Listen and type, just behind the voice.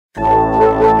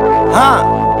Damn.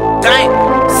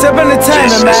 Sip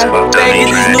Entertainment, man. They get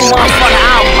this new motherfucking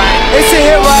album, man. It's a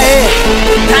hit right here.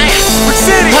 Damn. What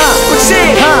city? What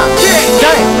city?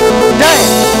 Damn.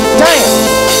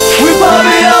 We pop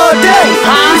it all day.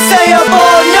 We stay up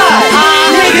all night.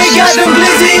 Nigga got them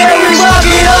glizzy and we rock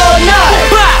it all night.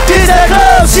 This that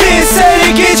club shit, say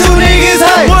to get you niggas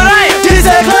hype. This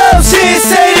that club shit,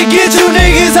 say to get you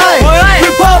niggas hype. We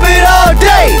pop it all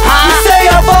day. We stay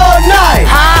up all night.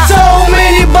 So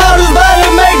many bottles about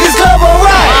to make this club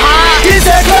alright. This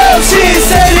that club shit,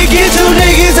 say to get you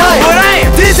niggas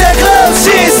hype. This that club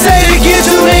shit, say to get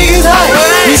you niggas hype.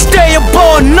 We stay up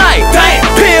all night.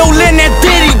 Pill in that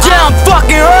ditty, yeah, I'm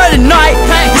fucking early night.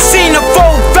 You seen the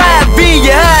 4-5 in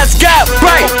your ass got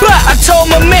bright. I told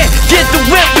my man, get the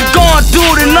whip, we going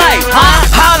through the night.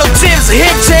 Hollow tips, hit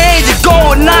change, and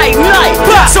going night.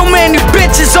 So many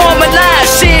bitches on my line,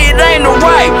 shit ain't no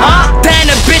right. Damn,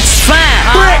 the bitch is fine,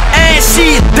 and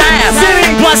she a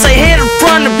dime. Once I hit her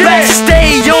from the back, she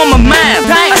stay on my mind.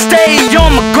 I stay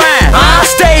on my grind, I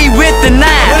stay with the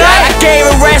nine. I gave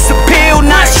her ass a pill,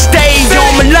 now she stay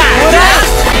on my line.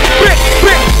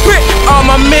 Brick, all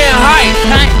my men hype.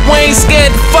 We ain't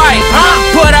scared to fight.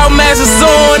 Put our masses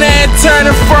on and turn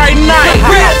it Friday night.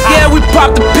 Yeah, we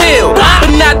pop the pill,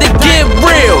 but not to get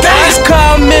real. Just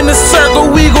come in the circle,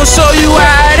 we gon' show you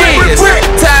how it is.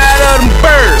 Tired of them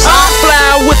birds,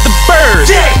 flying with the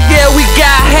birds. Yeah, we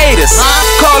got haters,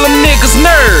 call them niggas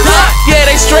nerves. Yeah,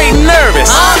 they straight nervous.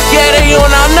 Yeah, they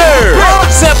on our nerves.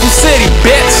 Simple City,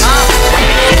 bitch.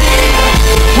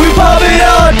 We pop it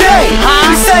all day.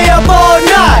 We stay up all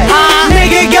night.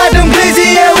 Nigga got them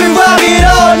glizzy and we rock it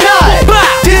all night.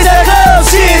 This that club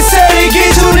shit, say to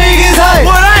get you niggas hype.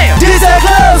 This that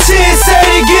club shit, say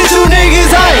to get you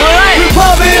niggas hype. We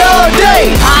pop it all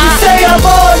day. We stay up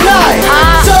all night.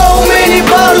 So many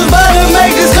bottles about to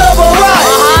make this club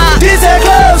alright. This that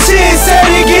club shit, say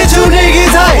to get you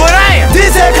niggas hype.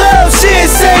 This that club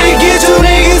shit, say to get you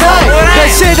niggas hype.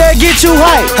 That shit that get you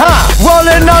hype,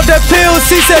 rolling off that pill,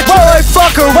 she said, boy,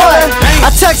 fuck her right.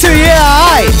 I text her,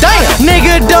 yeah, aight. Damn.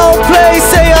 Nigga don't play,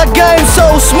 say our game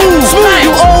so smooth.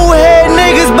 You old head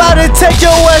niggas bout to take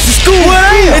your ass to school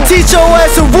and teach your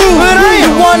ass a rule.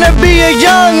 You wanna be a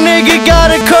young nigga,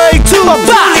 gotta crave too.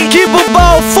 Keep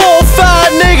about 4 or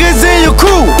 5 niggas in your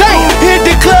crew. Hit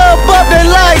the club up and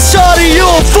like, shorty, you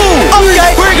a fool.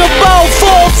 Okay, bring about 4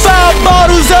 or 5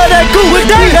 bottles of that goo.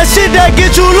 That shit that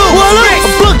get you loose.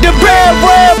 Book the bread,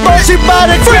 but she bout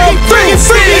to come free.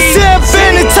 Sip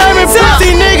Entertainment,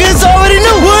 50 niggas already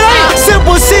knew.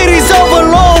 Simple City's over,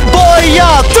 long boy,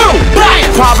 y'all through.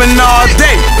 Poppin' all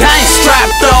day,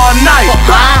 strapped all night.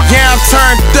 Yeah, I'm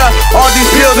turned up, all these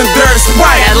pills and dirt is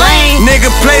white. Nigga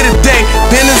play today,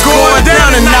 then it's going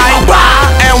down tonight.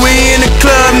 And we in the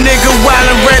club, nigga, wild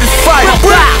and ready to fight.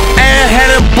 And had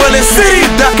a bullet city,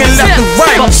 ducking left and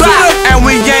right. And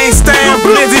we ain't staying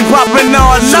busy, poppin'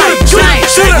 all night.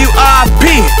 You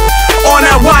RP on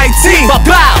that white tee.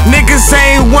 Niggas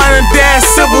ain't wanna dance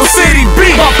Simple City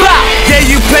beat. Yeah,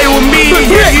 you play with me,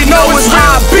 yeah, you know it's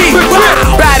how I be.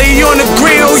 Body on the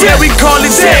grill, yeah, we call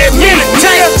it dead meat.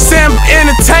 Sim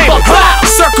Entertainment,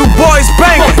 Circle Boys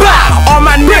bang. All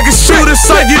my niggas shooters,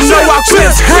 so you know our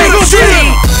clips hang.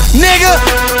 Nigga,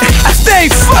 I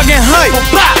stay fucking hype.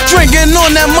 Drinking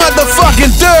on that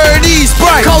motherfucking dirty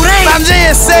Sprite. I'm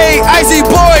just say, icy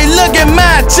boy, look at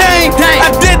my chain.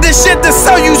 I did this shit to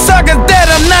show you suckers that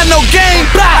I'm not no game.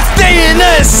 I stay in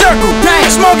that circle,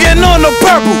 smoking on the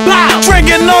purple.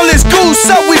 Drinking all this goose,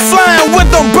 so we flying with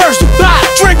them bursts.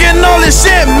 Drinking all this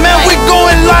shit, man, we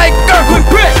going like Urkel.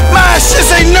 My shit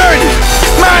say nerdy,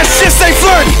 my shit say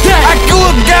flirty. I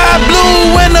good guy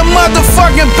blue in the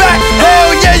motherfucking back.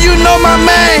 Hell yeah, you know my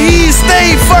man, he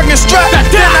stay fucking strapped.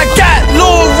 Then I got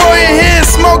Lil Roy in here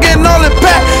smoking all the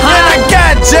pack. Then I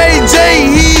got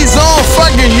JJ, he's on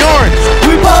fucking urine.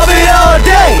 We pop it all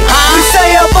day, we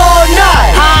stay up all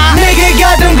night. Nigga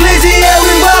got them glizzy and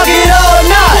we rock it all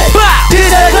night.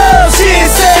 This that club shit,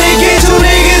 say to get you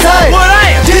niggas hype.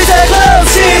 This that club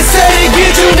shit, say to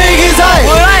get you niggas hype.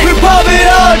 We pop it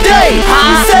all day,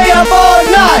 we stay up all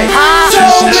night.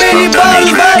 So many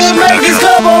bottles about to make this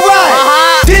club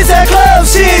alright. This that club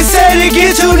shit, say to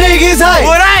get you niggas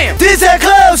hype. This that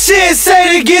club shit,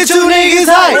 say to get you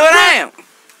niggas hype.